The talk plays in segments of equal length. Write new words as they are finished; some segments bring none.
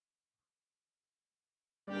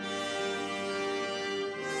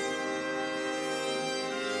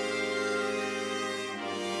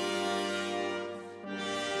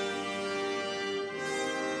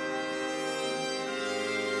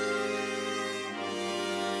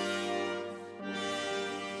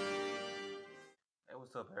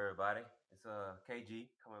up, everybody? It's KG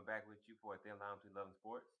coming back with you for a Thin Line Between Love and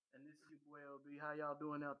Sports. And this is your boy LB. How y'all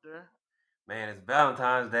doing out there? Man, it's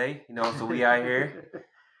Valentine's Day, so we out here,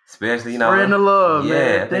 especially Spreading the love,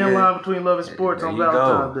 man. Thin think line between love and sports there on you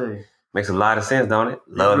Valentine's go. Day. Makes a lot of sense, don't it?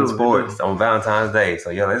 Love and sports on Valentine's Day.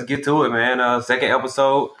 So let's get to it, man. Second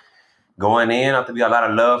episode going in. I think we got a lot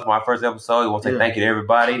of love from our first episode. We want to say thank you to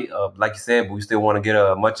everybody. Like you said, but we still want to get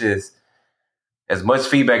as much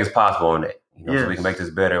feedback as possible on that, so we can make this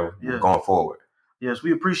better going forward. Yes,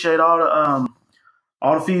 we appreciate all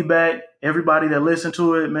the feedback, everybody that listened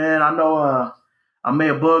to it, man. I know I may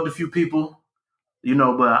have bugged a few people,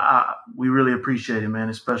 but we really appreciate it, man.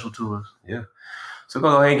 It's special to us. Yeah. So we're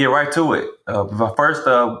going to go ahead and get right to it. But first,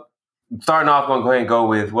 starting off, I'm going to go ahead and go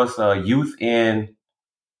with what's youth in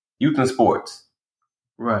sports.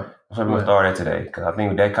 Right. That's what we're going to start at today, because I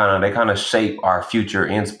think they kind of shape our future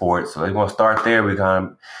in sports. So we're going to start there. We kind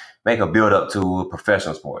of make a build up to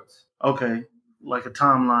professional sports. Okay, like a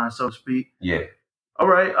timeline, so to speak. Yeah. All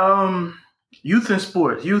right. Youth in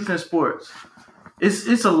sports.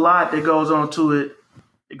 It's a lot that goes on to it.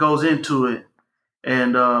 It goes into it,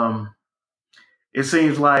 and it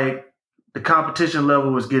seems like the competition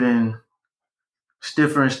level is getting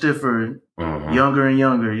stiffer and stiffer, younger and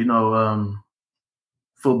younger.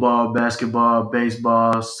 Football, basketball,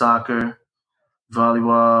 baseball, soccer,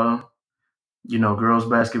 volleyball. Girls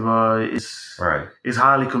basketball. It's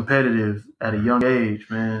highly competitive at a young age,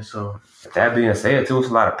 man. So that being said, too, it's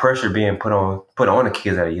a lot of pressure being put on the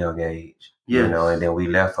kids at a young age. Yes. And then we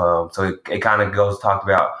left. So it kind of goes to talk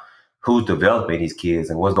about who's developing these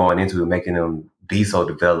kids and what's going into it, making them be so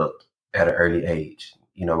developed at an early age.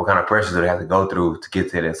 What kind of pressures do they have to go through to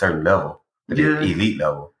get to that certain level, the elite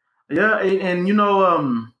level? Yeah, and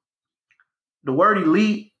the word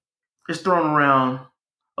elite is thrown around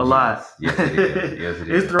a lot. Yes, it is. Yes, it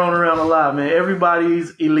is. It's thrown around a lot, man.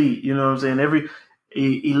 Everybody's elite. You know what I'm saying? Every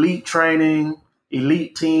elite training,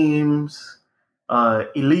 elite teams,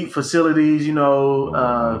 elite facilities.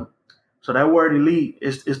 So that word elite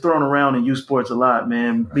is thrown around in youth sports a lot,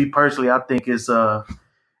 man. Me personally, I think it's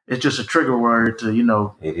just a trigger word to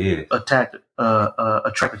it is attract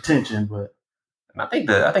attention. But I think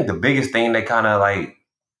the biggest thing that kind of like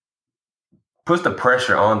puts the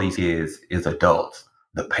pressure on these kids is adults.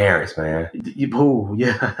 The parents, man.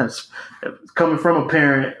 Yes. Coming from a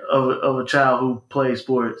parent of a child who plays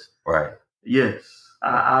sports. Right. Yes.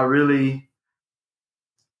 I really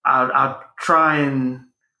try and,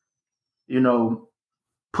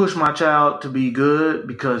 push my child to be good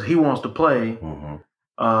because he wants to play,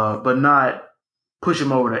 but not push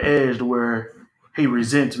him over the edge to where he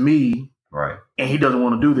resents me. Right. And he doesn't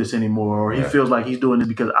want to do this anymore, or he feels like he's doing this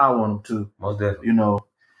because I want him to. Most definitely.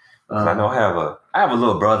 I know I have a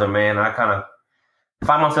little brother, man. I kind of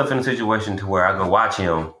find myself in a situation to where I go watch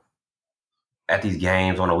him at these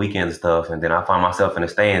games on the weekends and stuff, and then I find myself in the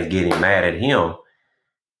stands getting mad at him,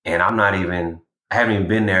 and I haven't even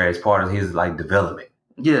been there as part of his like development.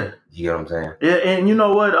 Yeah. You get what I'm saying? Yeah, and you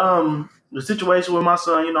know what? The situation with my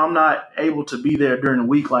son, I'm not able to be there during the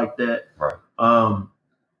week like that. Right.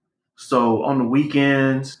 So on the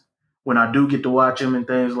weekends, when I do get to watch him and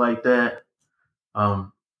things like that,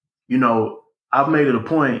 I've made it a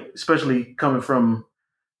point, especially coming from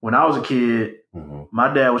when I was a kid,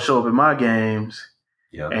 my dad would show up at my games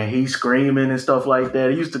and he's screaming and stuff like that.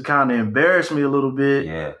 It used to kind of embarrass me a little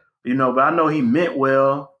bit, but I know he meant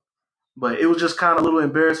well, but it was just kind of a little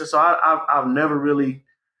embarrassing. So I've never really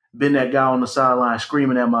been that guy on the sideline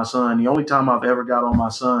screaming at my son. The only time I've ever got on my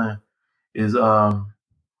son is about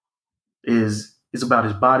his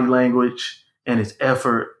body language and his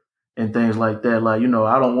effort and things like that. Like,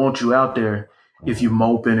 I don't want you out there if you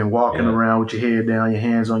moping and walking around with your head down, your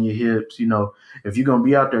hands on your hips. If you're going to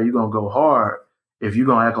be out there, you're going to go hard. If you're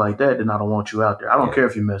going to act like that, then I don't want you out there. I don't care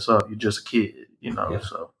if you mess up. You're just a kid,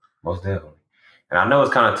 so. Most definitely. And I know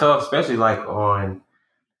it's kind of tough, especially like on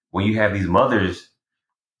when you have these mothers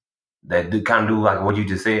that do kind of do like what you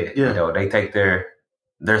just said. Yeah. They take their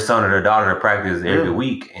son or their daughter to practice every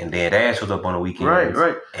week, and then dad shows up on the weekends.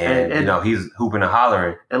 Right. And he's hooping and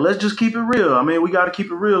hollering. And let's just keep it real. I mean, we got to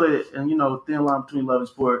keep it real. And, thin line between love and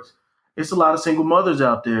sports. It's a lot of single mothers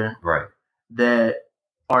out there. Right. That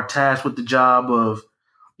are tasked with the job of,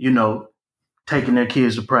 taking their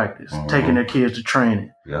kids to practice, taking their kids to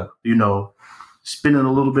training. Yeah. Spending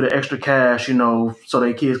a little bit of extra cash, so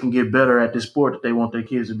their kids can get better at this sport that they want their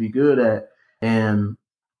kids to be good at. And,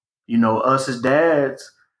 us as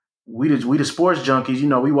dads, we the sports junkies.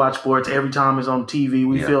 We watch sports every time it's on TV.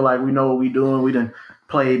 We feel like we know what we're doing. We done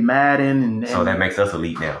played Madden, and so that makes us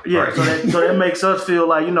elite now. Yeah, right? so that makes us feel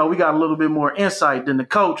like, you know, we got a little bit more insight than the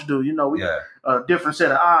coach do. You know, we a different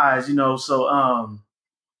set of eyes. You know, so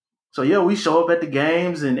yeah, we show up at the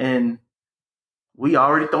games and we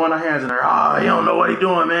already throwing our hands in there. Oh, he don't know what he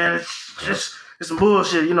doing, man. It's some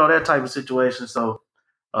bullshit. You know, that type of situation. So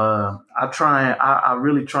I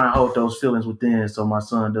really try and hold those feelings within, so my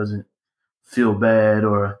son doesn't feel bad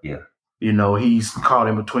or you know, he's caught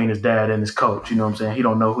in between his dad and his coach. You know what I'm saying? He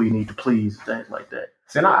don't know who he needs to please, things like that.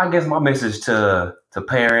 So I guess my message to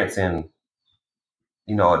parents and,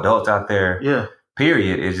 you know, adults out there,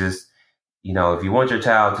 period, is just, you know, if you want your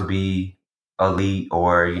child to be elite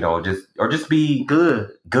or, you know, just be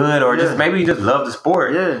good or just maybe just love the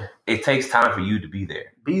sport, it takes time for you to be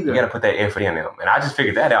there. You got to put that effort in them. And I just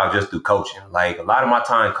figured that out just through coaching. Like, a lot of my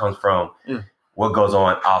time comes from what goes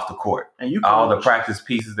on off the court. And all the practice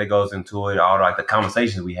pieces that goes into it, all like the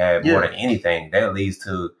conversations we have more than anything, that leads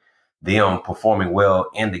to them performing well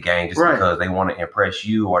in the game just because they want to impress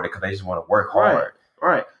you or because they just want to work hard.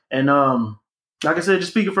 Right. And like I said,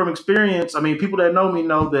 just speaking from experience, I mean, people that know me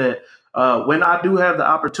know that when I do have the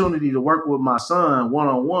opportunity to work with my son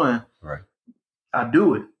one-on-one, I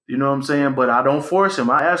do it. You know what I'm saying? But I don't force him.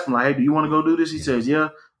 I ask him, like, hey, do you want to go do this? He says, yeah.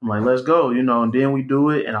 I'm like, let's go, you know, and then we do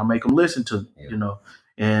it and I make him listen to me, you know.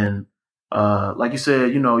 And like you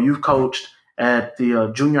said, you know, you've coached at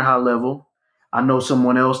the junior high level. I know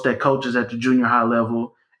someone else that coaches at the junior high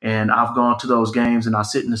level, and I've gone to those games and I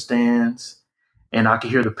sit in the stands and I can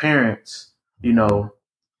hear the parents, you know,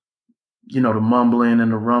 the mumbling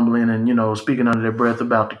and the rumbling and, you know, speaking under their breath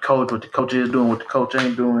about the coach, what the coach is doing, what the coach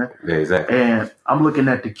ain't doing. Yeah, exactly. And I'm looking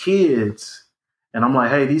at the kids and I'm like,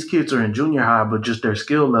 hey, these kids are in junior high, but just their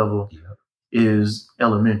skill level is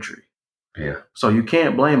elementary. Yeah. So you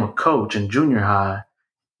can't blame a coach in junior high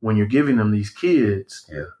when you're giving them these kids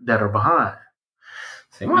that are behind.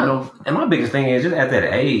 See, my biggest thing is just at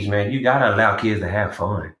that age, man, you gotta allow kids to have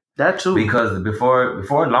fun. That too. Because before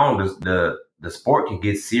long, the sport can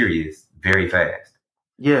get serious very fast.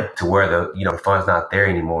 Yeah. To where the fun's not there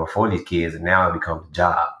anymore for these kids, and now it becomes a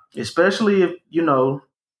job. Especially if, you know,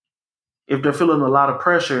 if they're feeling a lot of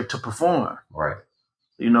pressure to perform. Right.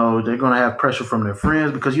 You know, they're going to have pressure from their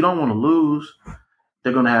friends because you don't want to lose.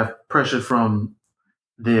 They're going to have pressure from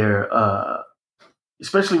their,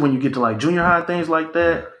 especially when you get to like junior high, things like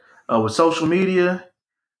that, with social media.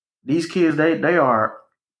 These kids, they are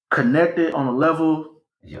connected on a level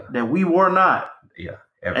that we were not. Yeah.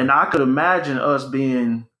 Ever. And I could imagine us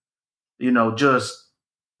being, you know, just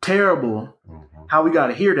terrible. How we got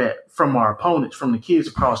to hear that from our opponents, from the kids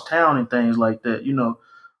across town and things like that, you know.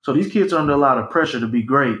 So these kids are under a lot of pressure to be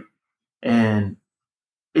great. And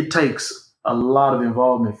it takes a lot of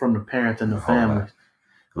involvement from the parents and the families.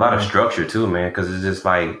 A lot of structure too, man, because it's just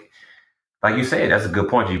like you said, that's a good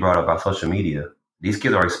point you brought up about social media. These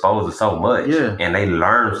kids are exposed to so much and they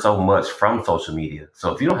learn so much from social media.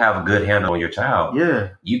 So if you don't have a good handle on your child,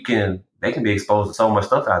 they can be exposed to so much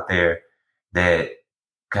stuff out there that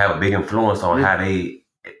can have a big influence on how they,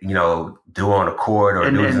 you know, do on the court or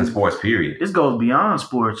do in sports, period. This goes beyond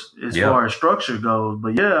sports as far as structure goes.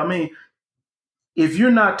 But I mean, if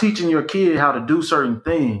you're not teaching your kid how to do certain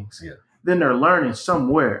things, then they're learning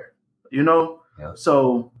somewhere, you know? Yeah.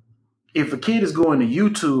 So if a kid is going to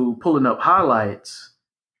YouTube, pulling up highlights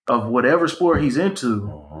of whatever sport he's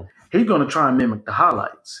into, he's going to try and mimic the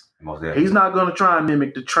highlights. He's not going to try and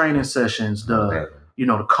mimic the training sessions, the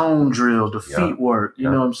cone drills, the feet work, you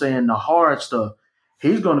know what I'm saying, the hard stuff.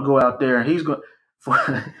 He's going to go out there and he's going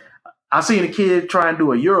I seen a kid try and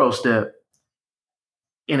do a Euro step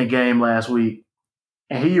in a game last week,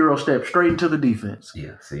 and he Euro stepped straight into the defense.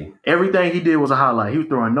 Yeah, see? Everything he did was a highlight. He was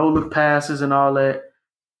throwing no-look passes and all that,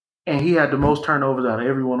 and he had the most turnovers out of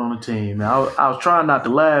everyone on the team. Now, I was trying not to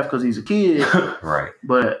laugh because he's a kid. Right.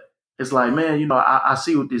 But it's like, man, you know, I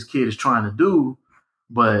see what this kid is trying to do,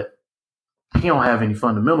 but he don't have any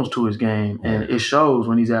fundamentals to his game, and it shows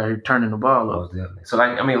when he's out here turning the ball up. So,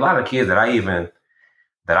 like, I mean, a lot of kids that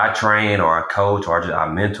I train or I coach or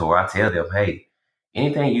I mentor, I tell them, hey,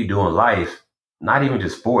 anything you do in life, not even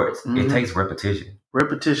just sports, it takes repetition.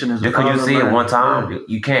 Repetition is just because you see it one time,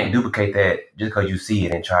 you can't duplicate that just because you see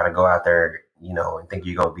it and try to go out there, you know, and think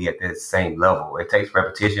you're going to be at this same level. It takes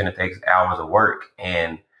repetition. It takes hours of work.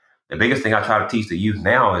 And the biggest thing I try to teach the youth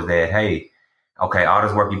now is that, hey, okay, all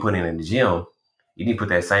this work you put in the gym, you need to put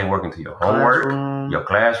that same work into your homework, your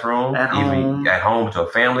classroom, even at home to a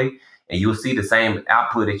family, and you'll see the same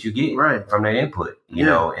output that you get from that input, you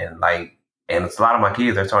know, and it's a lot of my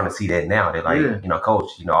kids are starting to see that now. They're like, you know, coach,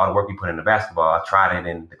 you know, all the work you put into basketball, I tried it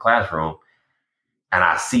in the classroom and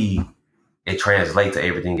I see it translates to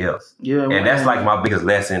everything else. Yeah, and that's like my biggest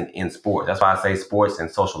lesson in sports. That's why I say sports and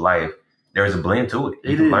social life. There is a blend to it.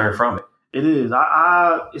 You can learn from it. It is.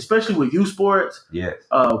 I especially with youth sports. Yes.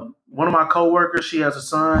 One of my coworkers, she has a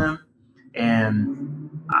son, and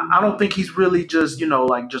I don't think he's really just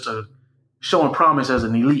just a showing promise as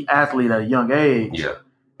an elite athlete at a young age. Yeah.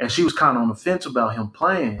 And she was kind of on the fence about him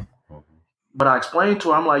playing. But I explained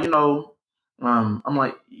to her, I'm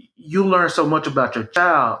like, you learn so much about your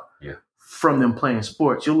child from them playing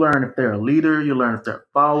sports. You'll learn if they're a leader. You'll learn if they're a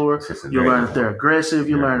follower. You'll learn if they're aggressive.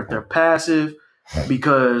 You'll learn if they're passive.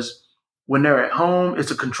 Because when they're at home, it's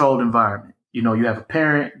a controlled environment. You have a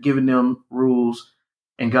parent giving them rules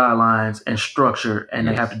and guidelines and structure, and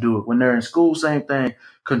they have to do it. When they're in school, same thing,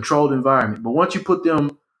 controlled environment. But once you put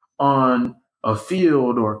them on a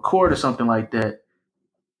field or a court or something like that,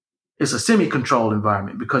 it's a semi-controlled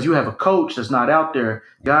environment because you have a coach that's not out there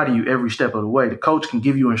guiding you every step of the way. The coach can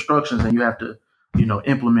give you instructions and you have to,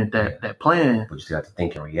 implement that plan. But you still have to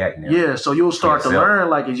think and react now. Yeah, so you'll start to learn,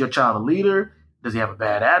 like, is your child a leader? Does he have a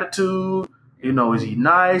bad attitude? Is he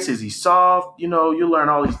nice? Is he soft? You learn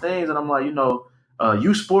all these things. And I'm like,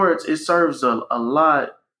 youth sports, it serves a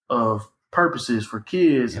lot of purposes for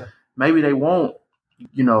kids. Yeah. Maybe they won't,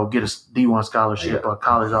 get a D1 scholarship or a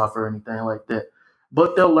college offer or anything like that.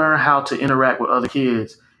 But they'll learn how to interact with other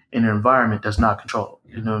kids in an environment that's not controlled.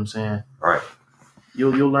 Yeah. You know what I'm saying? Right.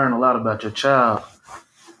 You'll learn a lot about your child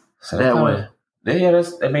that way. Yeah,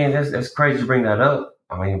 that's crazy to bring that up.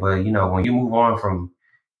 But when you move on from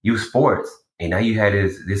youth sports, and now you had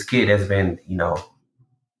this kid that's been,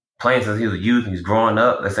 playing since he was a youth, and he's growing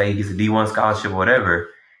up. Let's say he gets a D1 scholarship or whatever.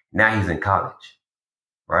 Now he's in college,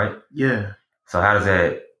 right? Yeah. So how does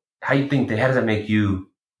that make you?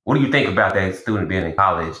 What do you think about that student being in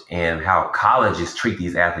college and how colleges treat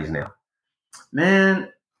these athletes now? Man,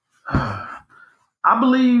 I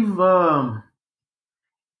believe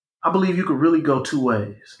you could really go two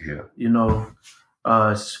ways. Yeah.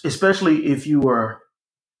 Especially if you were,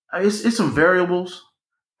 it's some variables,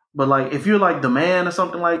 but like if you're like the man or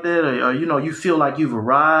something like that, or you feel like you've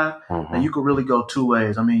arrived, then you could really go two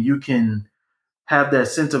ways. You can have that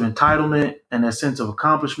sense of entitlement and that sense of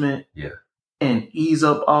accomplishment. Yeah. And ease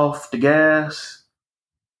up off the gas,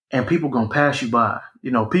 and people gonna pass you by.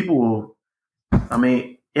 People will.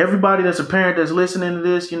 Everybody that's a parent that's listening to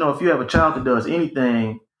this, if you have a child that does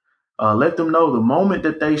anything, let them know the moment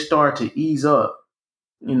that they start to ease up,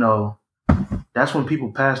 that's when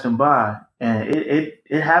people pass them by, and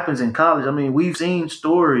it happens in college. We've seen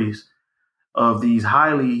stories of these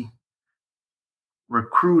highly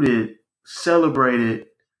recruited, celebrated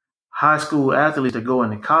high school athletes that go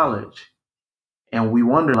into college. And we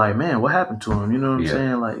wonder, like, man, what happened to him? You know what I'm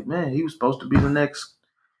saying? Like, man, he was supposed to be the next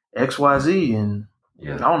XYZ, and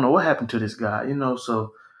I don't know what happened to this guy,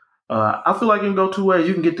 So I feel like you can go two ways.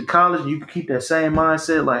 You can get to college, and you can keep that same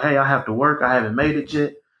mindset, like, hey, I have to work. I haven't made it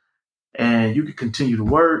yet. And you can continue to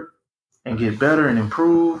work and get better and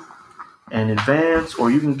improve and advance,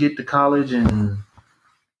 or you can get to college and,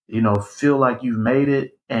 feel like you've made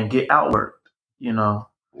it and get outworked,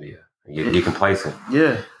 Yeah. Get complacent.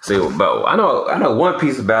 Yeah. So, but I know one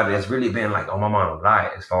piece about it that's really been like on my mind a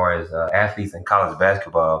lot as far as athletes in college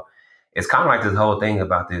basketball. It's kind of like this whole thing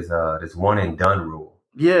about this one and done rule.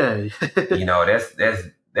 Yeah.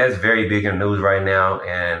 That's very big in the news right now,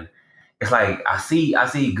 and it's like I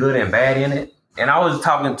see good and bad in it. And I was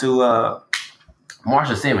talking to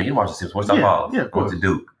Marsha Simmons. You know Marsha Simmons, what's up, Paul? Yeah, of course. To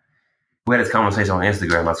Duke. We had this conversation on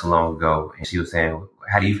Instagram not too long ago, and she was saying,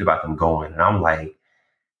 "How do you feel about them going?" And I'm like,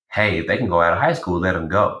 hey, if they can go out of high school, let them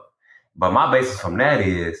go. But my basis from that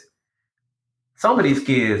is some of these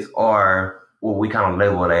kids are what we kind of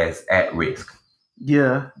label as at risk.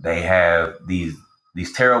 Yeah. They have these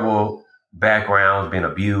terrible backgrounds, being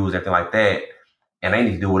abused, everything like that, and they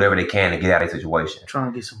need to do whatever they can to get out of their situation.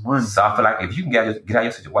 Trying to get some money. So I feel like if you can get out of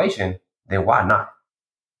your situation, then why not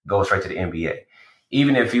go straight to the NBA?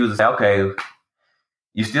 Even if you was to say, okay,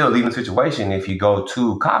 you still leaving the situation if you go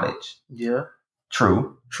to college. Yeah.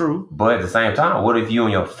 True. But at the same time, what if you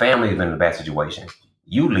and your family are in a bad situation?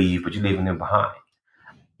 You leave, but you're leaving them behind.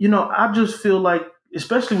 I just feel like,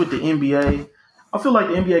 especially with the NBA, I feel like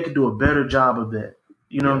the NBA could do a better job of that.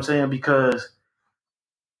 You know what I'm saying? Because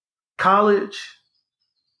college,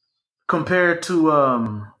 compared to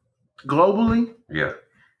globally, the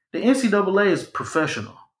NCAA is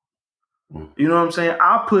professional. You know what I'm saying?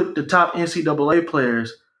 I put the top NCAA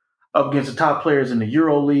players up against the top players in the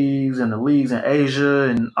Euro leagues and the leagues in Asia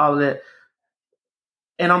and all of that.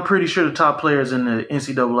 And I'm pretty sure the top players in the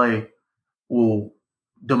NCAA will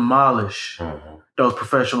demolish those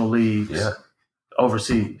professional leagues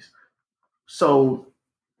overseas. So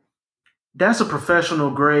that's a professional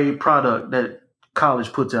grade product that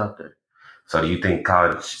college puts out there. So do you think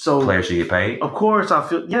college players should get paid? Of course, I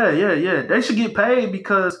feel yeah. They should get paid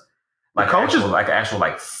because like coaches actual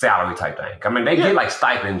salary type thing. I mean, they get like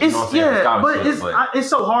stipends. You know what I'm saying? But it's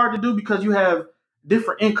so hard to do because you have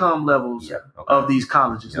different income levels of these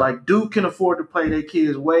colleges. Like Duke can afford to pay their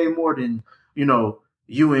kids way more than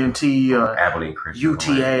UNT, Abilene Christian,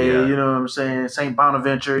 UTA. You know what I'm saying? St.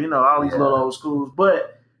 Bonaventure. All these little old schools,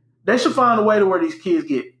 but they should find a way to where these kids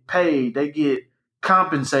get paid. They get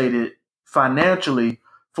compensated financially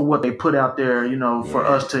for what they put out there, for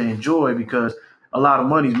us to enjoy, because a lot of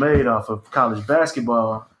money's made off of college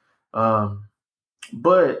basketball.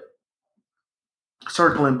 But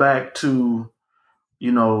circling back to,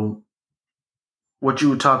 what you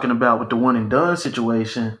were talking about with the one and done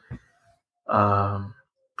situation, I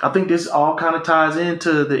think this all kind of ties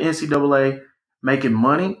into the NCAA making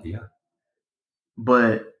money. Yeah.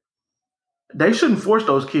 But they shouldn't force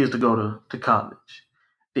those kids to go to college.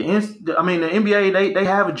 The NBA, they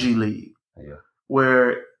have a G League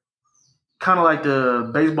where kind of like the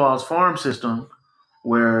baseball's farm system,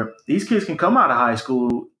 where these kids can come out of high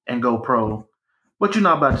school and go pro, but you're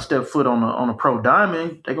not about to step foot on a pro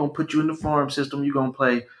diamond. They're going to put you in the farm system. You're going to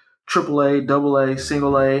play AAA, AA,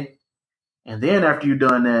 single A. And then after you've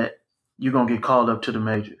done that, you're going to get called up to the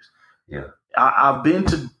majors. Yeah. I've been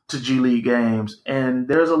to G League games, and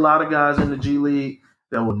there's a lot of guys in the G League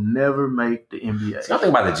that will never make the NBA. See, I think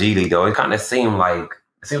about the G League though. It kind of seems like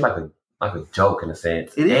a joke in a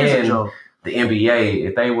sense. It is a joke. The NBA,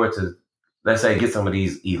 if they were to, let's say, get some of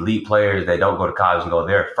these elite players that don't go to college and go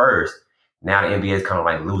there first, now the NBA is kind of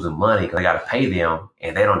like losing money because they got to pay them,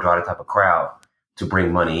 and they don't draw the type of crowd to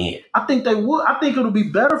bring money in. I think they would. I think it'll be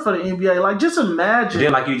better for the NBA. Like, just imagine. But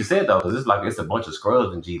then, like you just said though, because it's a bunch of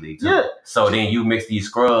scrubs in G League too. Yeah. So then you mix these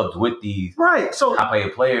scrubs with these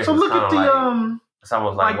top-paid players. So look at the it's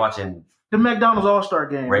almost like watching the McDonald's All-Star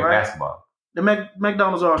game, great right? basketball. The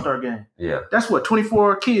McDonald's All-Star game. Yeah. That's what,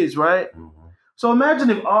 24 kids, right? Mm-hmm. So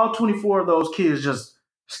imagine if all 24 of those kids just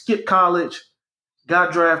skipped college,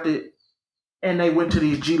 got drafted, and they went to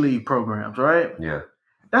these G League programs, right? Yeah.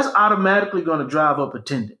 That's automatically going to drive up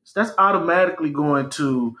attendance. That's automatically going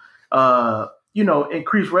to,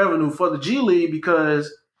 increase revenue for the G League,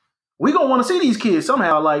 because we're going to want to see these kids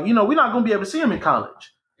somehow. Like, we're not going to be able to see them in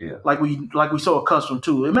college. Yeah. Like we so accustomed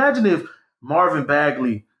to. Imagine if Marvin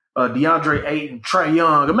Bagley, DeAndre Ayton, Trae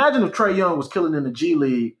Young. Imagine if Trae Young was killing in the G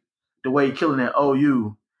League the way he's killing at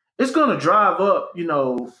OU. It's going to drive up,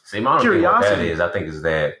 See, my curiosity. What that is, I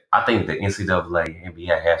think the NCAA and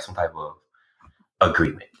NBA have some type of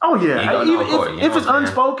agreement. Oh yeah, if it's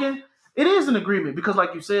unspoken, it is an agreement, because,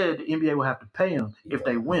 like you said, the NBA will have to pay them if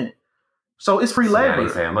they win. So it's free labor.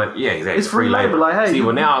 Yeah, exactly. It's free labor. Like, hey,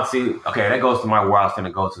 okay, that goes to where I was going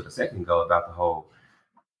to go to the second go about the whole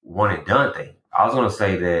one and done thing. I was going to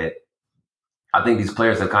say that I think these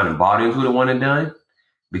players have kind of bought into the one and done,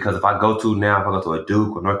 because if I go to a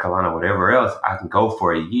Duke or North Carolina or whatever else, I can go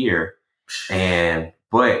for a year,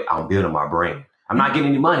 but I'm building my brand. I'm not getting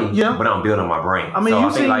any money, but I'm building my brand. I mean, so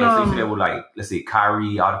I think that with let's see,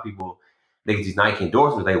 Kyrie, all the people, they get these Nike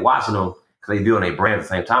endorsements, they watching them because they building a brand at the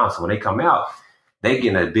same time. So when they come out, they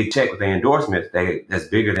getting a big check with their endorsements that's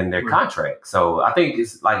bigger than their contract. So I think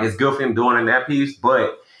it's good for them doing in that piece,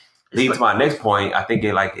 but leading to my next point, I think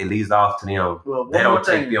it leads off to them. Well, they don't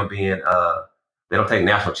take them being they don't take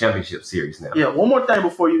national championship serious now. Yeah, one more thing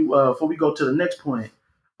before we go to the next point.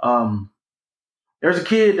 There's a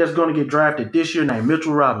kid that's going to get drafted this year named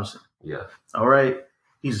Mitchell Robinson. Yeah. All right.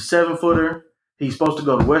 He's a 7-footer. He's supposed to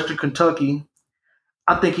go to Western Kentucky.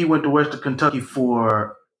 I think he went to Western Kentucky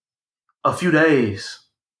for a few days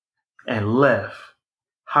and left.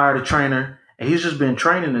 Hired a trainer, and he's just been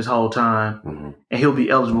training this whole time. Mm-hmm. And he'll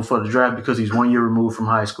be eligible for the draft because he's 1 year removed from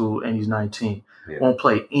high school and he's 19. Yeah. Won't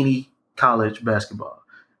play any college basketball.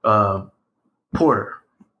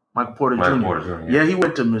 Michael Porter Jr. Yeah, he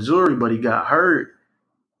went to Missouri, but he got hurt,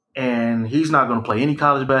 and he's not going to play any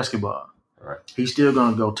college basketball. Right. He's still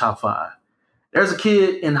going to go top 5. There's a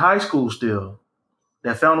kid in high school still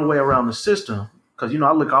that found a way around the system, because,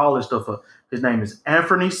 I look all this stuff up. His name is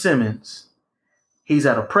Anthony Simmons. He's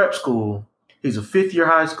at a prep school. He's a 5th-year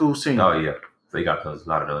high school senior. Oh, yeah. So he got a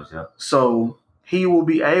lot of those, yeah. So he will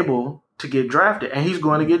be able to get drafted, and he's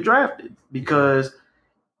going to get drafted because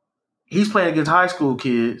he's playing against high school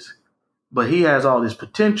kids, but he has all this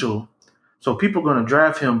potential. So people are going to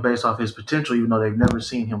draft him based off his potential, even though they've never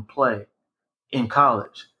seen him play in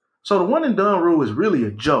college. So the one and done rule is really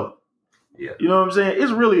a joke. Yeah. You know what I'm saying?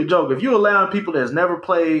 It's really a joke. If you're allowing people that's never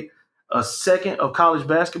played a second of college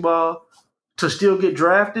basketball to still get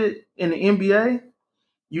drafted in the NBA,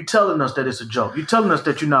 You telling us that it's a joke. You telling us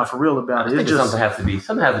that you're not for real about it. I think something has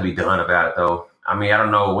to be done about it, though. I mean, I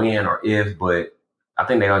don't know when or if, but I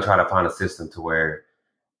think they're gonna try to find a system to where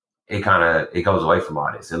it goes away from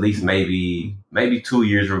all this. At least maybe 2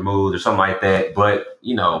 years removed or something like that. But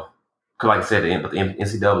because like I said, the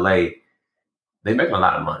NCAA, they make a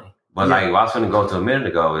lot of money. But like what I was going to go to a minute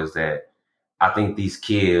ago is that I think these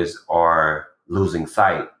kids are losing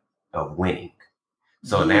sight of winning.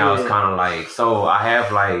 So now it's kind of like, so I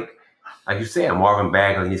have like you said, Marvin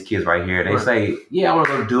Bagley and these kids right here. They say, I want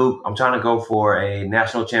to go to Duke. I'm trying to go for a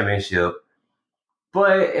national championship.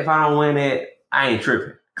 But if I don't win it, I ain't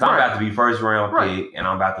tripping. Because I'm about to be first round pick and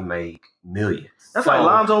I'm about to make millions. That's like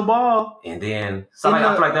Lonzo Ball. And then, I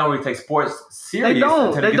feel like they don't really take sports serious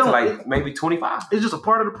until they get to like maybe 25. It's just a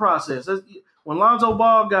part of the process. When Lonzo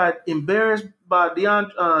Ball got embarrassed by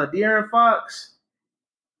De'Aaron Fox,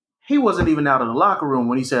 he wasn't even out of the locker room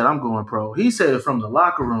when he said, I'm going pro. He said it from the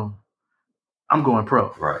locker room, I'm going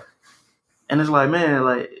pro. Right. And it's like, man,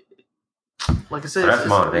 like I said, that's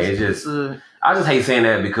my thing. I just hate saying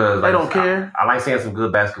that because they don't care. I like saying some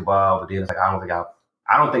good basketball, but then it's like I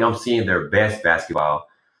don't think I'm seeing their best basketball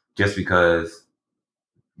just because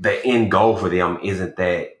the end goal for them isn't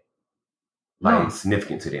that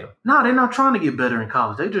significant to them. No, they're not trying to get better in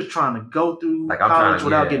college. They're just trying to go through college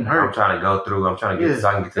without getting hurt. I'm trying to go through. I'm trying to get so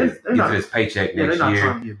I can get to this paycheck next not year.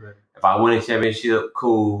 Trying to get better. If I win a championship,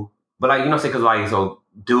 cool. But because so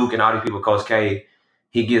Duke and all these people, Coach K,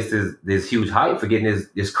 he gets this huge hype for getting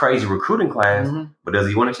this crazy recruiting class, but does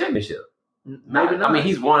he win a championship? Maybe not. I mean,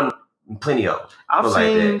 he's won plenty of them. I've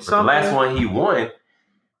seen something. The last one he won,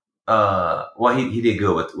 he did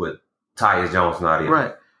good with Tyus Jones and all that.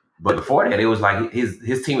 Right. But before that, it was like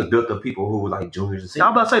his team was built of people who were like juniors and seniors.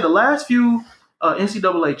 I'm about to say the last few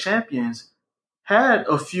NCAA champions had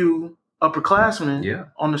a few upperclassmen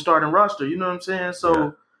on the starting roster. You know what I'm saying?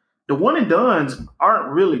 So the one and dones aren't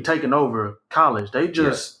really taking over college. They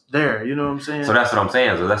just there. You know what I'm saying? So that's what I'm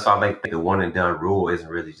saying. So that's why I think the one and done rule isn't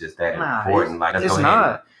really just that important. Like let's it's go not.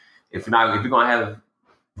 ahead. If you're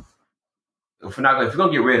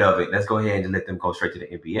gonna get rid of it, let's go ahead and just let them go straight to the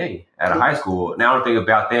NBA out of high school. Now, the thing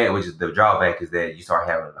about that, which is the drawback, is that you start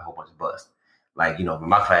having a whole bunch of busts. Like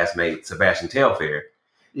my classmate Sebastian Telfair,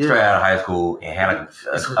 straight out of high school and had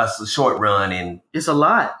a short run, and it's a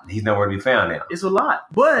lot. He's nowhere to be found now. It's a lot,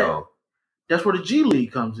 but that's where the G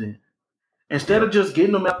League comes in. Instead of just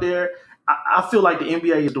getting them out there, I feel like the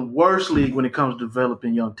NBA is the worst league when it comes to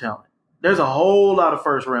developing young talent. There's a whole lot of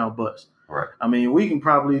first round busts. Right. I mean, we can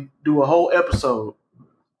probably do a whole episode,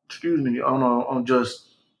 on just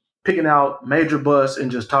picking out major busts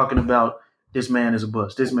and just talking about this man is a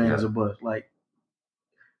bust. This man is a bust. Like,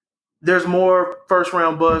 there's more first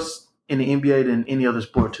round busts in the NBA than any other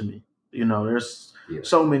sport to me. There's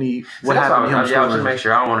so many. What happened to him? I want to make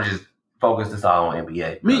sure I don't want to just focus this all on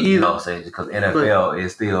NBA. Me either. Because NFL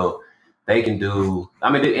is still. They can do.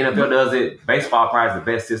 I mean, the NFL does it. Baseball probably is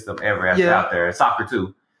the best system ever out there. And soccer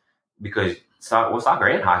too, because soccer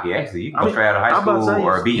and hockey actually, you can go straight out of high school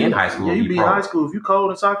or be in high school. Yeah, you be in high school. If you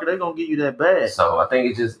cold in soccer, they're gonna give you that bad. So I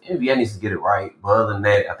think it's just NBA needs to get it right. But other than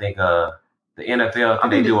that, I think the NFL, I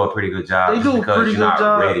think they do a pretty good job. They do a pretty good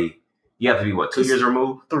job. Ready. You have to be 2 years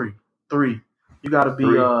removed. Three. You got to be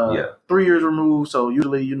 3 years removed. So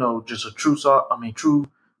usually, just a true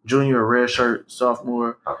junior or red shirt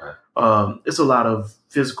sophomore. Okay. It's a lot of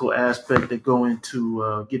physical aspect that go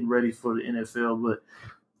into getting ready for the NFL, but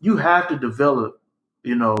you have to develop,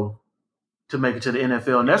 to make it to the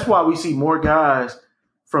NFL, and that's why we see more guys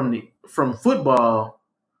from football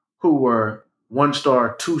who were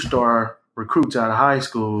 1-star, 2-star recruits out of high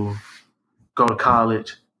school go to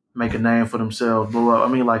college, make a name for themselves, blow up.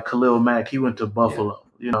 I mean, like Khalil Mack, he went to Buffalo.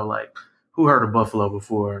 Like who heard of Buffalo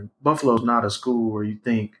before? Buffalo's not a school where you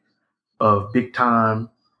think of big time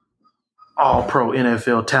all-pro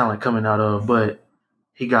NFL talent coming out of, but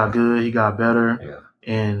he got good, he got better,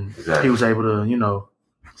 and he was able to,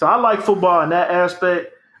 So I like football in that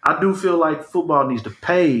aspect. I do feel like football needs to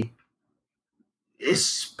pay,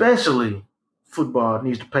 especially football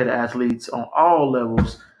needs to pay the athletes on all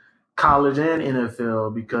levels, college and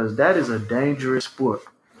NFL, because that is a dangerous sport.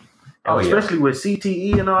 Especially with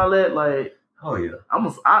CTE and all that. Like,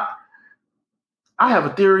 I have a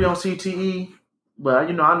theory on CTE. But,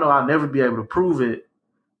 I know I'll never be able to prove it.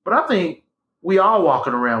 But I think we all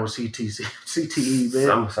walking around with CTE,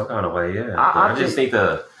 man. Some kind of way, yeah. I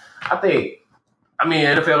think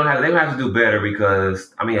NFL they have to do better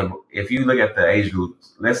because, if you look at the age group,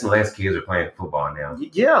 less and less kids are playing football now.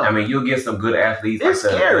 Yeah. You'll get some good athletes. It's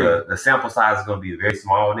scary. The sample size is going to be very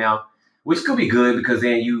small now, which could be good because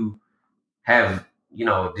then you have, you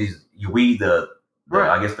weed the Right.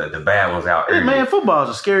 I guess the bad ones out. Hey, man, football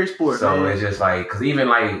is a scary sport. So man. It's just like, because even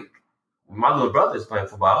like my little brother is playing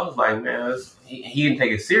football. I was like, man, he didn't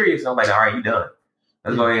take it serious. I was like, all right, you done.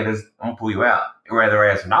 Let's go ahead. I'm gonna pull you out.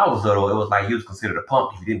 Whereas when I was little, it was like he was considered a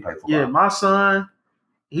punk if he didn't play football. Yeah, my son,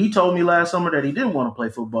 he told me last summer that he didn't want to play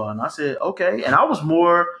football, and I said, okay. And I was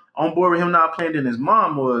more on board with him not playing than his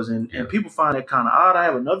mom was, and people find that kind of odd. I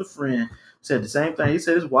have another friend said the same thing. He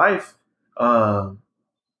said his wife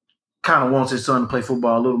kind of wants his son to play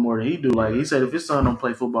football a little more than he do. Like he said, if his son don't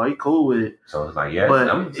play football, he cool with it. So it's like, yeah, but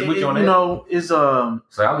I'm with you on that. You know, it's So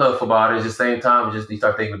I love football. At the same time, just you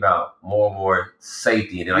start thinking about more and more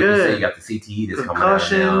safety, and then like you said, you got the CTE that's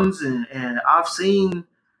concussions coming out now. and I've seen,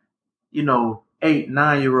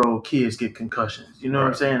 8-9-year-old kids get concussions. You know what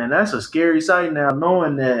I'm saying? And that's a scary sight now,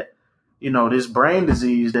 knowing that, this brain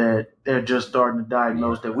disease that they're just starting to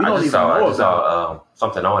diagnose that we don't even know about. I saw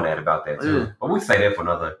something on that about that too. But we say that for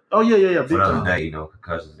another. Oh yeah. For another day,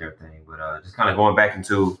 concussions and everything. But just kind of going back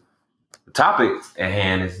into the topic at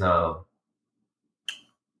hand is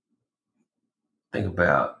think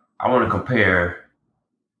about. I want to compare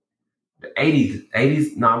the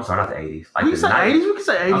 80s. No, I'm sorry, not the 80s. Like we can say 80s. We can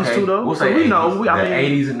say 80s too, though. We'll say 80s. The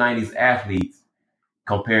 80s and 90s athletes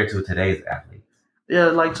compared to today's athletes. Yeah,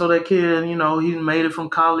 like so that kid, he made it from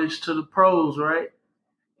college to the pros, right?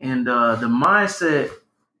 And the mindset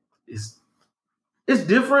is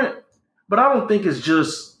different, but I don't think it's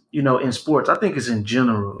just in sports. I think it's in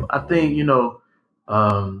general. I think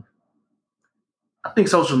I think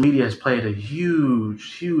social media has played a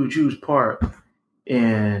huge part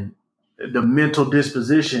in the mental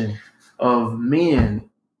disposition of men,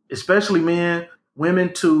 especially men,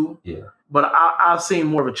 women too. Yeah. But I've seen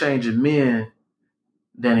more of a change in men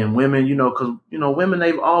than in women, because, women,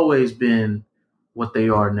 they've always been what they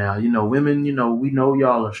are now. Women, we know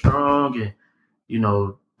y'all are strong and,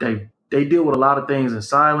 they deal with a lot of things in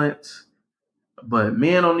silence. But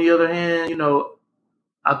men, on the other hand,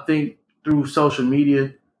 I think through social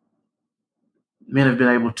media, men have been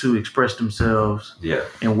able to express themselves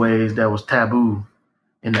in ways that was taboo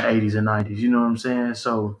in the 80s and 90s. You know what I'm saying?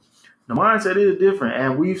 So the mindset is different,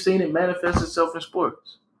 and we've seen it manifest itself in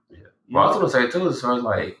sports. Well, I was going to say, too, as far as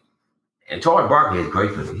like, and Charles Barkley is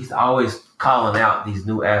great for it. He's always calling out these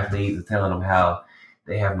new athletes and telling them how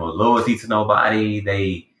they have no loyalty to nobody.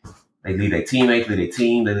 They leave their teammates, leave their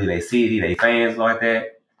team, they leave their city, their fans like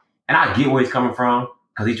that. And I get where he's coming from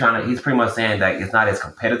because he's pretty much saying that it's not as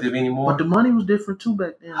competitive anymore. But the money was different, too,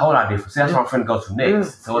 back then. A whole lot different. See, that's what I'm finna go to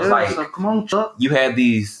next. So it's like, so come on, Chuck. You had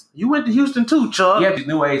these. You went to Houston, too, Chuck. You have these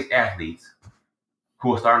new age athletes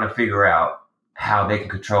who are starting to figure out how they can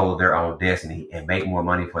control their own destiny and make more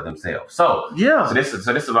money for themselves. So this is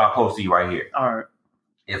what I post to you right here. All right.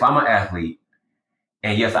 If I'm an athlete,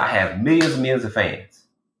 and yes, I have millions and millions of fans,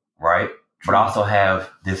 right? But I also have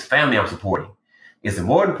this family I'm supporting. It's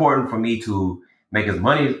more important for me to make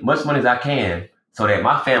much money as I can so that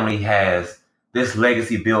my family has this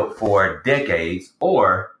legacy built for decades,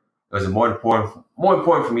 or is it more important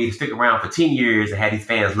for me to stick around for 10 years and have these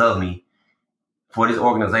fans love me for this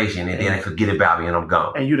organization, and then they forget about me and I'm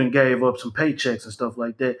gone. And you done gave up some paychecks and stuff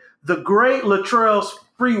like that. The great Latrell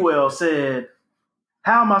Sprewell said,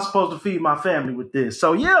 how am I supposed to feed my family with this?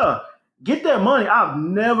 So, get that money.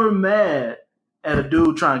 I'm never mad at a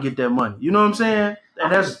dude trying to get that money. You know what I'm saying?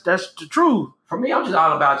 And that's the truth. For me, I'm just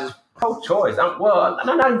all about just pro-choice. I'm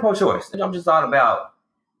not even pro-choice. I'm just all about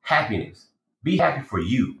happiness. Be happy for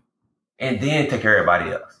you, and then take care of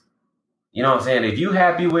everybody else. You know what I'm saying? If you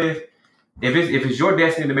happy with If it's your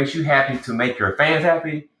destiny that makes you happy to make your fans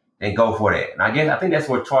happy, then go for that. And I think that's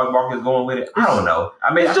where Charles Barkley is going with it. I don't know.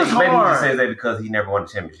 I think maybe he just says that because he never won a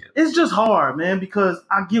championship. It's just hard, man, because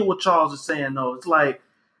I get what Charles is saying, though. It's like,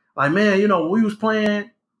 man, when we was playing,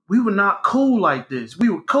 we were not cool like this. We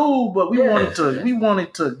were cool, but we wanted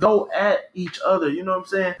to go at each other. You know what I'm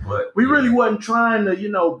saying? But we really wasn't trying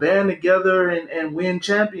to, band together and win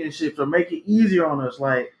championships or make it easier on us.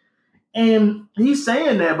 And he's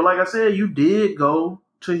saying that, but like I said, you did go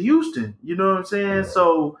to Houston. You know what I'm saying? Yeah.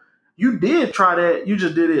 So you did try that. You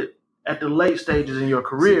just did it at the late stages in your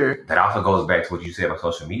career. See, that also goes back to what you said about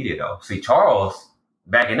social media, though. See, Charles,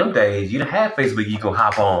 back in them days, you didn't have Facebook. You can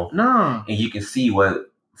hop on and you can see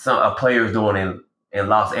what a player is doing in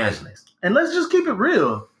Los Angeles. And let's just keep it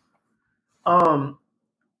real. ESPN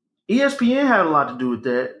had a lot to do with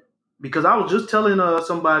that because I was just telling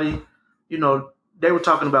somebody, they were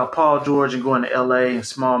talking about Paul George and going to LA and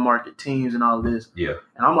small market teams and all this. Yeah.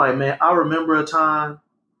 And I'm like, man, I remember a time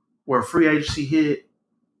where free agency hit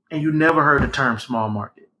and you never heard the term small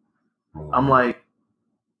market. Mm-hmm. I'm like,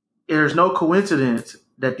 there's no coincidence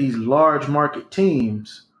that these large market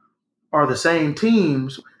teams are the same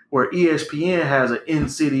teams where ESPN has an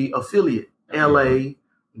in-city affiliate. LA,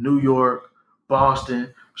 New York,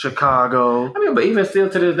 Boston, Chicago. I mean, but even still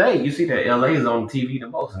to this day, you see that LA is on TV the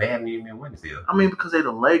most, and they haven't even been winning still. I mean, because they're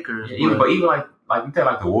the Lakers. Yeah, even like you tell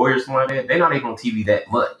like the Warriors, something like that, they're not even on TV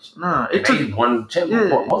that much. Nah, they won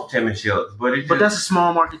most championships, but that's a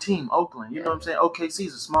small market team. Oakland, you know what I'm saying? OKC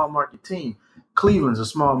is a small market team. Cleveland's a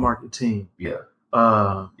small market team. Yeah.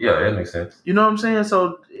 Yeah, that makes sense. You know what I'm saying?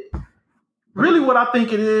 So, really, what I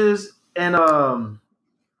think it is, and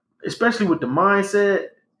especially with the mindset,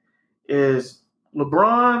 is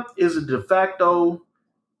LeBron is a de facto.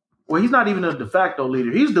 Well, he's not even a de facto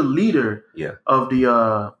leader. He's the leader of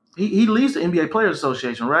the. He leads the NBA Players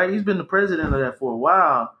Association, right? He's been the president of that for a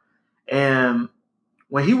while. And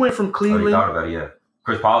when he went from Cleveland, he thought about it,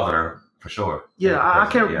 Chris Paul's there for sure. Yeah, I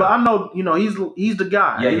can't. Yeah. But I know, he's the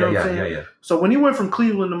guy. You know what I'm saying? Yeah. So when he went from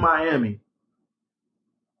Cleveland to Miami,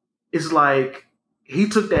 it's like he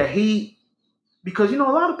took that heat because a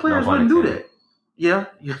lot of players wouldn't do that. Yeah,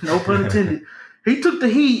 no pun intended. He took the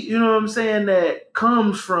heat. You know what I'm saying? That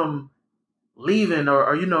comes from leaving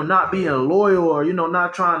or not being loyal or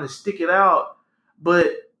not trying to stick it out.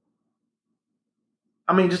 But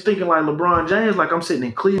I mean, just thinking like LeBron James, like I'm sitting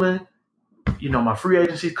in Cleveland. My free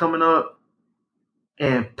agency's coming up,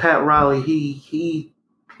 and Pat Riley, he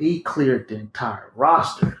cleared the entire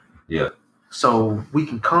roster. Yeah. So we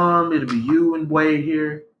can come. It'll be you and Wade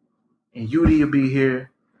here, and UD will be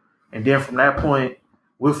here, and then from that point,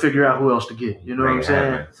 we'll figure out who else to get. You know what I'm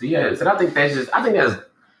saying? So I think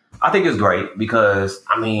I think it's great because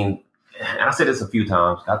I mean, and I said this a few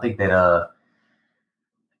times. I think that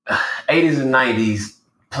 80s and 90s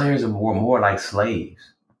players are more like slaves.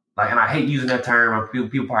 Like, and I hate using that term.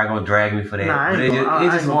 People probably gonna drag me for that. Nah, but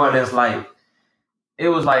it's just more or less like it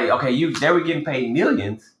was like, okay, they were getting paid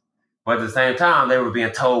millions, but at the same time they were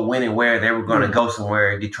being told when and where they were gonna go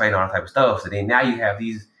somewhere and get traded on that type of stuff. So then now you have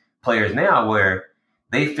these players now where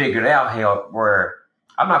they figured out where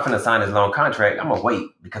I'm not gonna sign this long contract. I'm gonna wait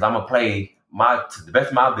because I'm gonna play to the best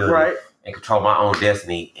of my ability and control my own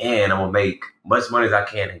destiny, and I'm gonna make much money as I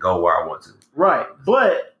can and go where I want to. Right,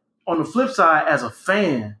 but on the flip side, as a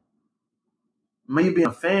fan. Me being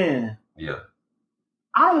a fan, I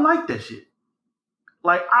don't like that shit.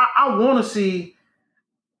 Like I want to see.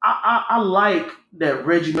 I like that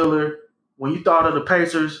Reggie Miller. When you thought of the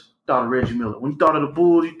Pacers, thought of Reggie Miller. When you thought of the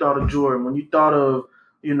Bulls, you thought of Jordan. When you thought of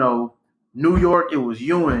New York, it was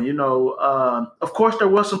Ewing. Of course there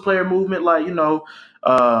was some player movement, like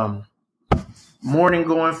Mourning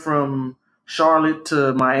going from Charlotte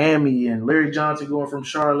to Miami, and Larry Johnson going from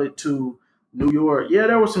Charlotte to New York. Yeah,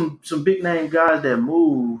 there were some big name guys that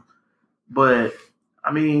moved, but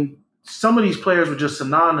I mean, some of these players were just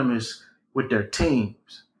synonymous with their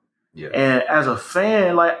teams. Yeah. And as a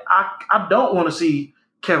fan, like I don't want to see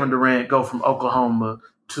Kevin Durant go from Oklahoma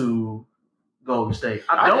to Golden State.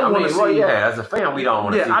 I don't want to see. Well, as a fan, we don't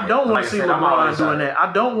want to see. I don't want to see LeBron doing that.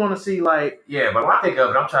 I don't want to see like. Yeah, but when I think of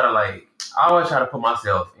it, I always try to put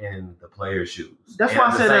myself in the player's shoes. That's why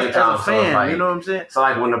I said as a fan, you know what I'm saying? So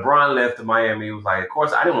like when LeBron left to Miami, it was like, of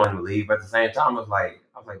course I didn't want him to leave, but at the same time, I was like,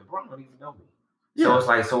 LeBron don't even know me. Yeah. So it's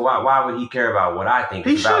like, so why would he care about what I think?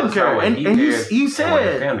 He shouldn't care. And he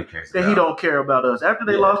said that he don't care about us. After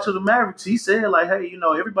they lost to the Mavericks, he said like, hey,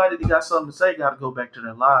 everybody that got something to say got to go back to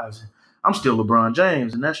their lives. I'm still LeBron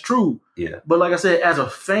James, and that's true. Yeah. But like I said, as a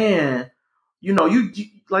fan, you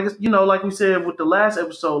like we said with the last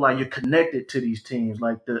episode, like you're connected to these teams.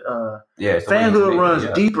 Like the fanhood runs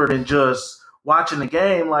deeper than just watching the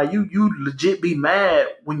game. Like you legit be mad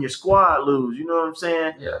when your squad lose. You know what I'm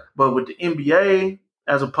saying? Yeah. But with the NBA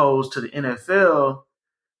as opposed to the NFL,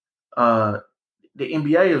 the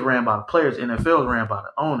NBA is ran by the players. The NFL is ran by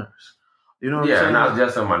the owners. You know what I'm saying? And that's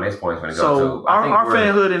just some of my next points when it goes to. So our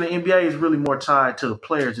fanhood in the NBA is really more tied to the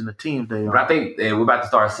players and the teams they are. But I think we're about to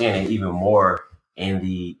start seeing it even more in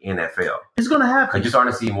the NFL. It's going to happen. Because you're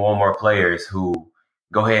starting to see more and more players who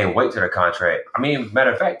go ahead and wait to their contract. I mean,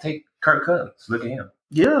 matter of fact, take Kirk Cousins. Look at him.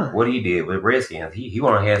 Yeah. What he did with Redskins. He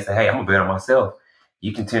went ahead and said, hey, I'm going to bet on myself.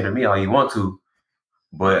 You can tender me all you want to.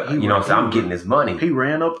 But, I'm getting this money. He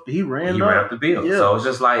ran up the bill. Yeah. So it's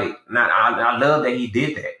just like, I love that he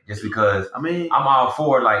did that just because I'm all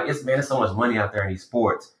for, like, there's so much money out there in these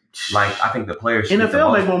sports. Like, I think the players should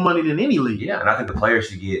NFL make more money than any league. Yeah, and I think the players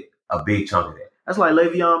should get a big chunk of that. That's like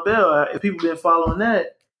Le'Veon Bell. If people been following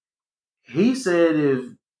that, he said if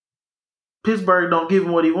Pittsburgh don't give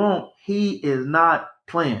him what he wants, he is not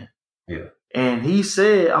playing. Yeah. And he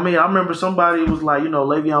said, I remember somebody was like,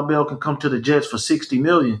 Le'Veon Bell can come to the Jets for $60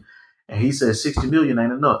 million. And he said $60 million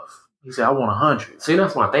ain't enough. He said, I want $100. See,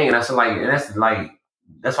 that's my thing. And that's like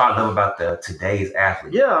that's what I love about today's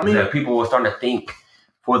athlete. Yeah, I mean, that people are starting to think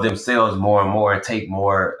for themselves more and more and take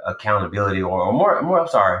more accountability or more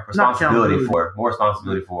responsibility for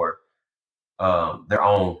their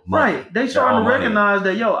own money. Right. They starting to recognize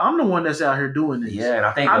that, I'm the one that's out here doing this. Yeah, and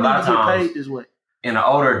I think I a lot of times get paid this way. In the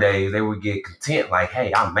older days, they would get content, like,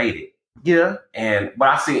 hey, I made it. Yeah. But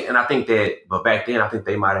I think but back then, I think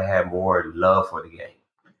they might have had more love for the game.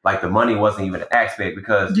 Like the money wasn't even an aspect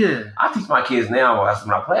because I teach my kids now,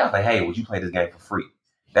 when I play, I was like, hey, would you play this game for free?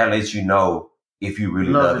 That lets you know if you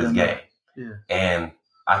really love this game. Yeah. And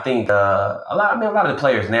I think a lot of the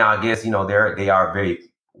players now, I guess, they are very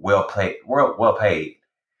well paid.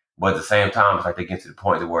 But at the same time, it's like they get to the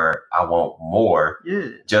point where I want more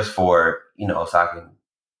just for, so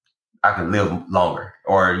I can live longer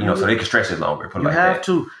or, so they can stretch it longer. You have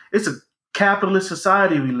to. It's a capitalist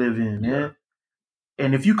society we live in, man.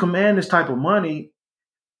 And if you command this type of money,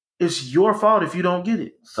 it's your fault if you don't get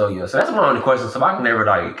it. So that's one of the questions. So if I can never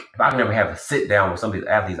have a sit down with some of these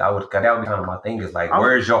athletes, that would be kind of my thing. Is like,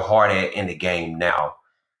 where's your heart at in the game now?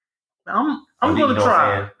 I'm going to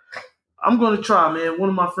try. I'm going to try, man. One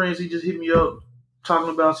of my friends, he just hit me up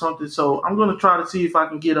talking about something. So I'm going to try to see if I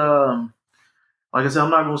can get, like I said, I'm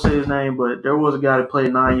not going to say his name, but there was a guy that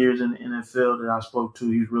played 9 years in the NFL that I spoke to.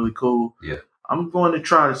 He was really cool. Yeah. I'm going to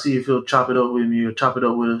try to see if he'll chop it up with me or chop it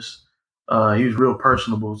up with us. He was real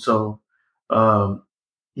personable. So, it's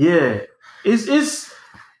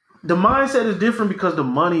the mindset is different because the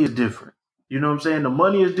money is different. You know what I'm saying? The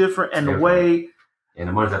money is different and the way. And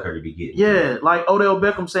the money's not going to be getting. Yeah, like Odell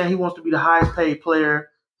Beckham saying he wants to be the highest paid player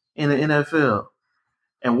in the NFL.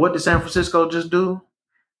 And what did San Francisco just do?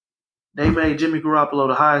 They made Jimmy Garoppolo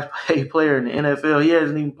the highest paid player in the NFL. He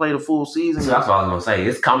hasn't even played a full season. So that's what I was going to say.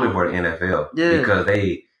 It's coming for the NFL. Yeah. Because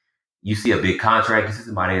you see a big contract. You see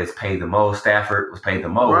somebody that's paid the most. Stafford was paid the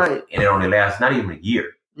most. Right. And it only lasts not even a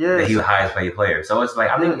year. Yeah. That he's the highest paid player. So it's like,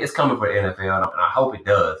 I think it's coming for the NFL. And I hope it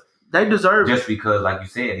does. They deserve it. Just because, like you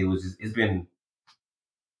said, it's been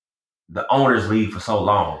the owners' league for so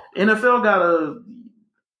long. NFL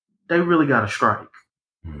they really got to strike.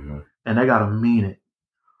 Mm-hmm. And they got to mean it.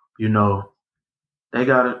 They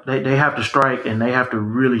have to strike and they have to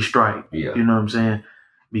really strike. Yeah. You know what I'm saying?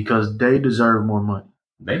 Because they deserve more money.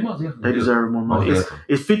 They deserve more money.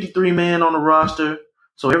 It's 53 men on the roster,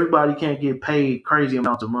 so everybody can't get paid crazy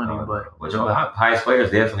amounts of money. But highest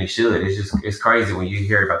players definitely should. It's crazy when you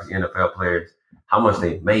hear about the NFL players, how much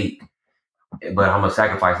they make, but how much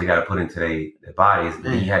sacrifice they got to put into their bodies. And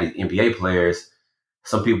then you have these NBA players,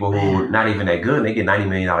 some people who are not even that good, and they get $90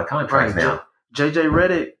 million contracts now. JJ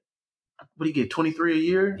Redick, what do you get, 23 a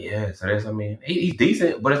year? Yeah, so he's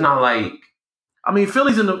decent, but it's not like.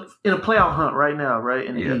 Philly's in a playoff hunt right now, right,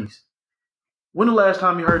 in the East. When the last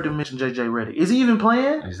time you heard them mention JJ Redick? Is he even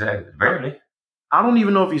playing? Exactly, barely. I don't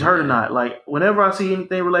even know if he's hurt or not. Like, whenever I see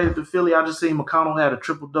anything related to Philly, I just see McConnell had a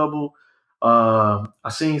triple-double. I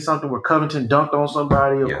seen something where Covington dunked on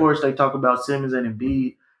somebody. Of course, they talk about Simmons and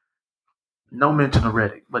Embiid. No mention of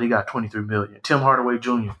Redick, but he got $23 million. Tim Hardaway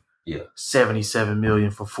Jr. Yeah. $77 million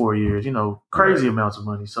for 4 years. Crazy amounts of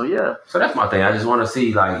money. So, yeah. So that's my thing. I just want to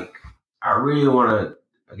see, like, I really want to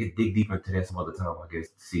dig deeper into that some other time, I guess,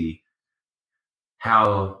 to see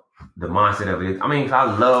how the mindset of it is. I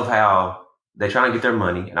love how they're trying to get their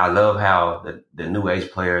money, and I love how the new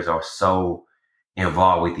age players are so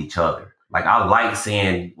involved with each other. Like, I like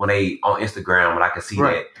seeing when they on Instagram, when I can see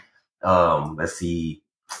that, let's see,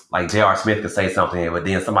 like J.R. Smith could say something, but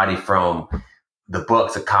then somebody from the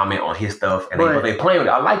Bucks would comment on his stuff, and they playing with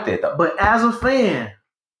it. I like that, though. But as a fan,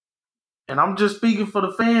 and I'm just speaking for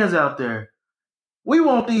the fans out there, we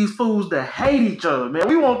want these fools to hate each other, man.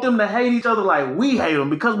 We want them to hate each other like we hate them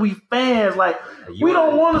because we fans. Like, we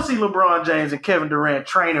don't want to see LeBron James and Kevin Durant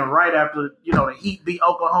training right after, the Heat beat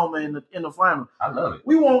Oklahoma in the final. I love it.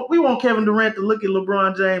 We want Kevin Durant to look at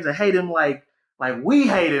LeBron James and hate him like we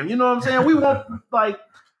hate him. You know what I'm saying? We want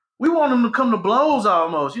we want them to come to blows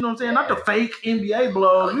almost. You know what I'm saying? Not the fake NBA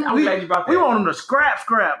blows. We want them to scrap.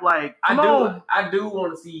 Like, I do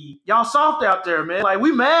want to see. Y'all soft out there, man. Like,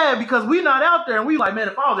 we mad because we not out there. And we like, man,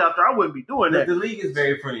 if I was out there, I wouldn't be doing that. The league is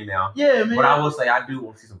very friendly now. Yeah, man. But I will say I do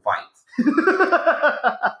want to see some fights.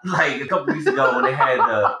 Like, a couple weeks ago when we had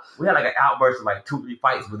like an outburst of like 2-3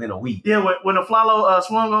 fights within a week. Yeah, when the Flalo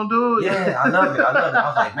swung on dude. Yeah, I love it. I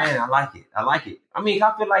was like, man, I like it. I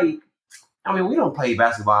feel like, we don't play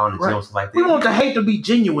basketball on the gym like that. We want the hate to be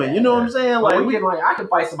genuine. You know what I'm saying? Like, I can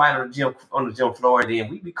fight somebody on the gym floor, and then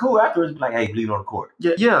we'd be cool afterwards. Be like, hey, bleed on the court.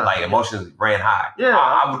 Yeah. Like, emotions ran high. Yeah,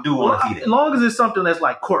 I would do want to see that. As long as it's something that's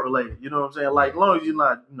like court related. You know what I'm saying? Like, as long as you're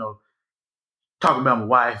not, talking about my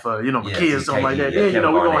wife or, my kids, something like that. Then,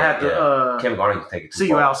 we're going to have to Kevin Garnett take it too see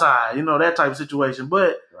far. you outside, that type of situation.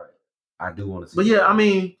 But I do want to see But yeah, I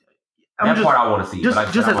mean, that part I want to see. Just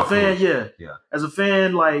as a fan, yeah. As a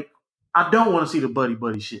fan, like, I don't want to see the buddy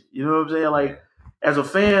shit. You know what I'm saying? Like, as a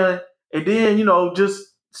fan, and then, just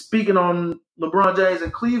speaking on LeBron James in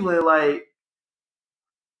Cleveland, like,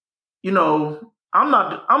 I'm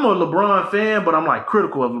a LeBron fan, but I'm like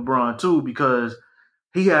critical of LeBron too, because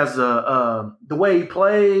he has the way he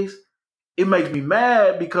plays, it makes me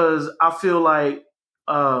mad because I feel like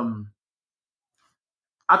I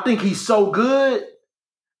think he's so good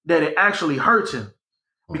that it actually hurts him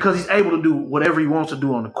because he's able to do whatever he wants to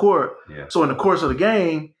do on the court. Yeah. So in the course of the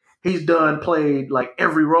game, he's played like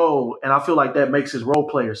every role, and I feel like that makes his role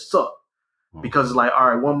players suck. Because it's like, all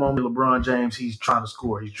right, one moment LeBron James, he's trying to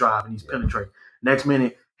score, he's driving, he's penetrating. Next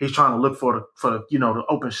minute, he's trying to look for the the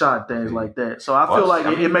open shot, things like that. So I feel like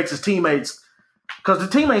it makes his teammates, because the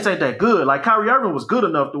teammates ain't that good. Like Kyrie Irving was good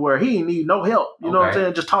enough to where he didn't need no help. You know what I'm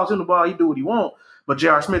saying? Just toss him the ball, he do what he want. But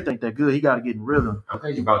J.R. Smith ain't that good. He got to get in rhythm. I'm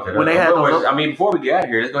glad you brought that when up. They had before we get out of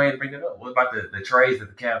here, let's go ahead and bring it up. What about the trades that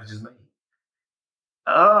the Cavs just made?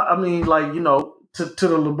 I mean, like, to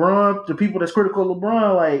the LeBron, the people that's critical of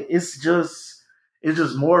LeBron, like, it's just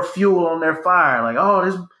more fuel on their fire. Like, oh,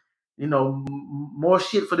 there's, more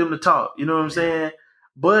shit for them to talk. You know what I'm saying?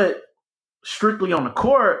 But strictly on the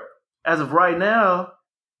court, as of right now,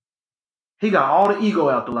 he got all the ego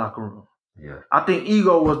out the locker room. Yeah. I think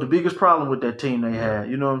ego was the biggest problem with that team they had.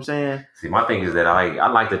 You know what I'm saying? See, my thing is that I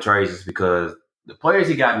like the trades just because the players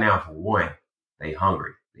he got now, for one, they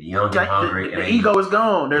hungry. They're young and hungry. The ego is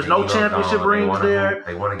gone. There's no championship rings there.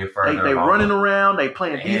 They want to get further. They running around. They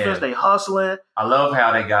playing defense. They hustling. I love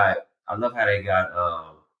how they got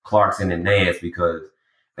Clarkson and Nance because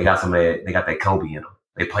they got they got that Kobe in them.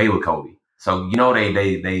 They play with Kobe. So,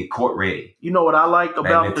 they court ready. You know what I like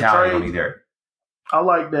about the trade? There. I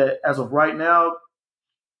like that as of right now,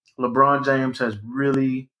 LeBron James has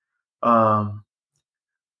really been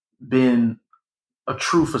a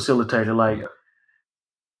true facilitator. Like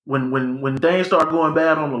when things start going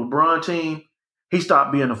bad on the LeBron team, he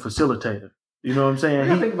stopped being a facilitator. You know what I'm saying?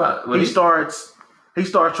 He starts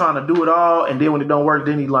trying to do it all, and then when it don't work,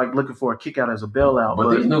 then he like looking for a kick out as a bailout.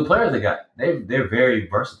 But these new players they got, they're very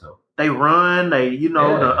versatile. They run.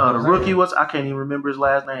 The rookie I can't even remember his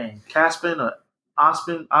last name. Caspin or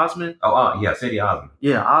Osman. Cedi Osman.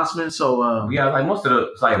 Yeah, Osman. So like most of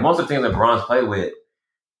the teams that Bron's played with,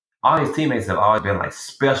 all his teammates have always been like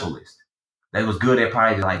specialists. They was good at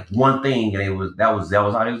probably like one thing, and that was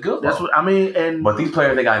all they was good for. That's what I mean. But these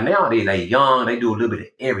players they got nowadays, they young, they do a little bit of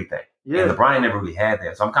everything. Yeah. And LeBron never really had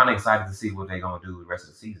that, so I'm kind of excited to see what they're gonna do the rest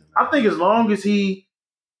of the season. I think as long as he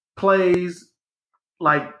plays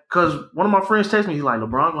because one of my friends texted me, he's like,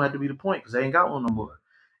 LeBron gonna have to be the point because they ain't got one no more.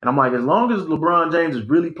 And I'm like, as long as LeBron James is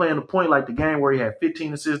really playing the point, like the game where he had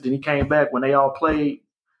 15 assists, then he came back when they all played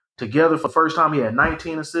together for the first time, he had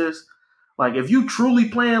 19 assists. Like, if you truly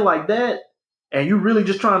playing like that, and you really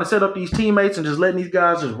just trying to set up these teammates and just letting these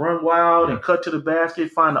guys just run wild and cut to the basket,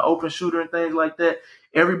 find the open shooter and things like that,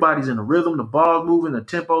 everybody's in the rhythm, the ball's moving, the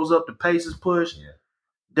tempo's up, the pace is pushed,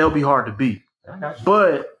 they'll be hard to beat.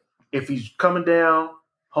 But if he's coming down,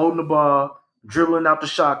 holding the ball, dribbling out the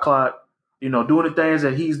shot clock, doing the things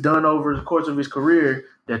that he's done over the course of his career,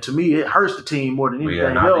 that to me, it hurts the team more than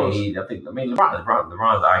anything else.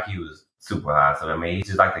 LeBron's IQ is super high. So, he's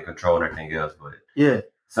just like the control and everything else. But yeah.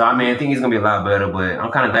 So, I think he's going to be a lot better. But I'm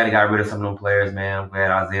kind of glad he got rid of some of them players, man. I'm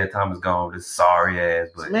glad Isaiah Thomas gone. This sorry ass.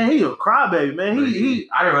 But man, he a crybaby, man.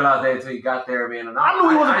 I didn't realize that until he got there, man. And I knew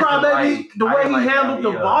he was a crybaby. The way he handled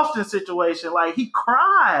the Boston situation, like, he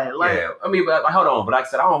cried. Like, yeah, but hold on. But like I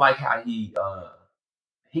said, I don't like how he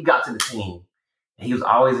got to the team. And he was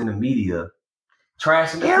always in the media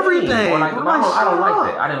trashing everything. Team. I don't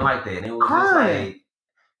like that. I didn't like that. And it was just like,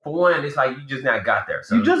 for one, it's like you just now got there.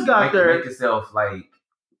 So you just got there. Make yourself like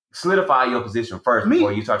solidify your position first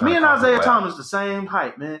before you start trying to. Me and Isaiah Thomas the same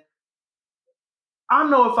height, man. I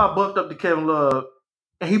know if I bucked up to Kevin Love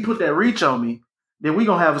and he put that reach on me, then we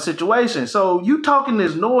gonna have a situation. So you talking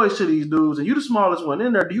this noise to these dudes, and you the smallest one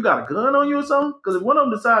in there. Do you got a gun on you or something? Because if one of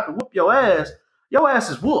them decide to whoop your ass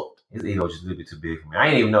is whooped. His ego was just a little bit too big for me. I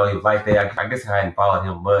didn't even know he was like that. I guess I hadn't followed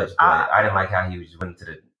him much, but I didn't like how he was just went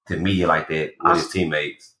to the media like that with his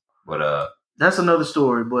teammates. But that's another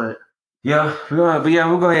story. But we'll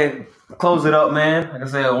go ahead and close it up, man. Like I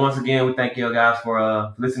said, once again, we thank you guys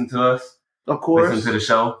for listening to us. Of course, listening to the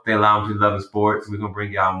show. They allow them to love sports. We're gonna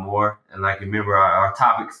bring y'all more. And remember our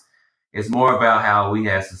topics. It's more about how we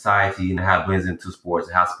as society and how it blends into sports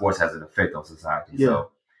and how sports has an effect on society. Yeah.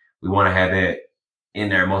 So we want to have that in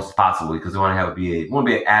there most as possible because we want to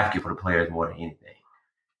be an advocate for the players more than anything.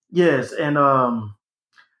 Yes, and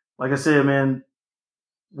like I said, man,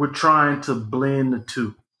 we're trying to blend the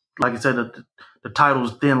two. Like I said, the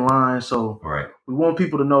title's thin line, so right. We want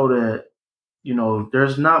people to know that,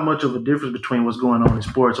 there's not much of a difference between what's going on in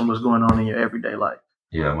sports and what's going on in your everyday life.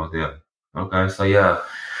 Yeah, most definitely. Okay, so yeah,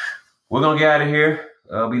 we're gonna get out of here.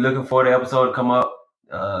 Be looking for the episode to come up.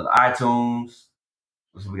 iTunes.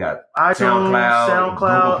 So we got SoundCloud,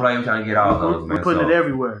 Google Play. We're trying to get all those, man. We're putting it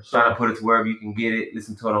everywhere. So. Trying to put it to wherever you can get it.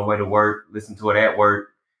 Listen to it on the way to work. Listen to it at work.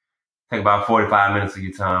 Take about 45 minutes of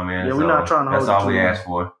your time, man. Yeah, we're not trying to hold That's all we ask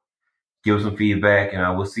for. Give us some feedback,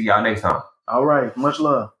 and we'll see y'all next time. All right. Much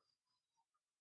love.